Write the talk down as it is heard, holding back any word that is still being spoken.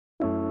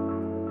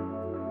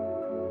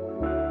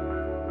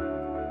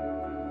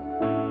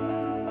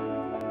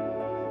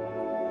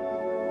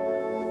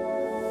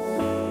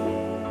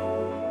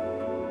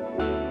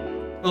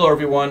Hello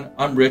everyone,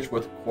 I'm Rich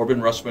with Corbin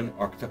Russwin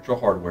Architectural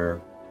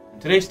Hardware, and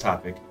today's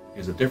topic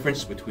is the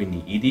difference between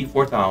the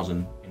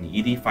ED4000 and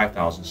the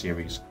ED5000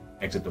 series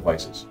exit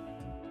devices.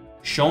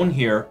 Shown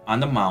here on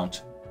the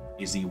mount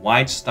is the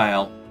wide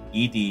style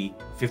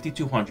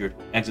ED5200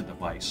 exit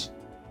device,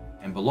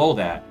 and below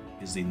that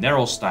is the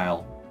narrow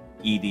style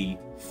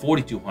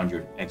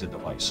ED4200 exit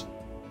device.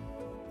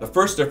 The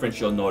first difference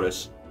you'll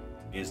notice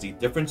is the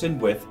difference in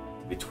width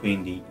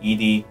between the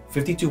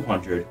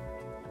ED5200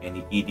 and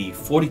the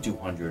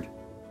ED4200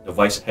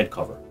 device head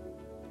cover.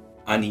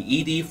 On the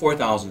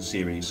ED4000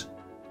 series,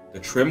 the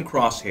trim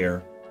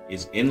crosshair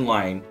is in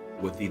line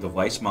with the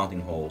device mounting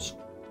holes,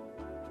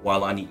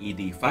 while on the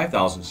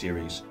ED5000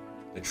 series,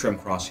 the trim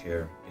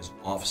crosshair is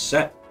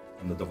offset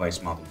from the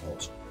device mounting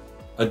holes.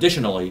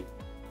 Additionally,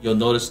 you'll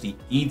notice the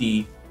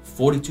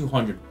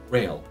ED4200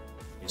 rail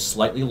is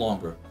slightly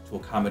longer to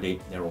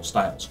accommodate narrow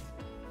styles.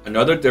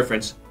 Another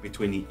difference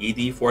between the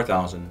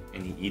ED4000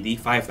 and the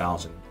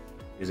ED5000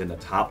 is in the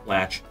top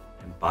latch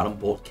and bottom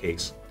bolt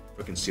case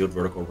for concealed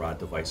vertical rod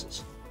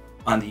devices.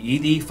 On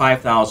the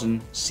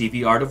ED5000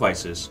 CVR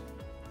devices,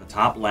 the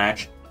top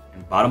latch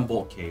and bottom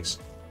bolt case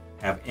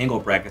have angle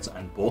brackets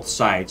on both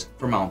sides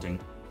for mounting,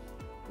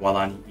 while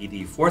on the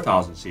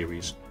ED4000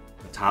 series,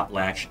 the top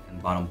latch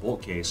and bottom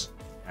bolt case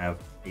have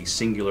a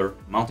singular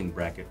mounting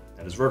bracket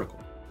that is vertical.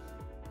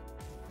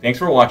 Thanks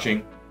for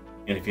watching,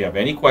 and if you have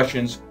any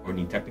questions or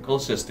need technical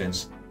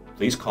assistance,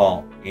 please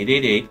call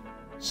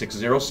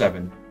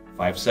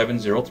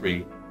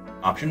 888-607-5703,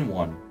 option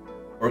 1,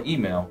 or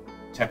email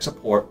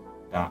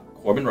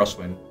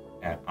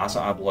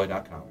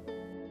techsupport.corbinrusswin@asaabloy.com.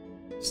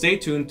 Stay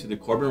tuned to the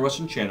Corbin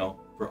Russwin channel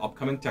for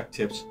upcoming tech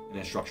tips and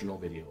instructional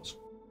videos.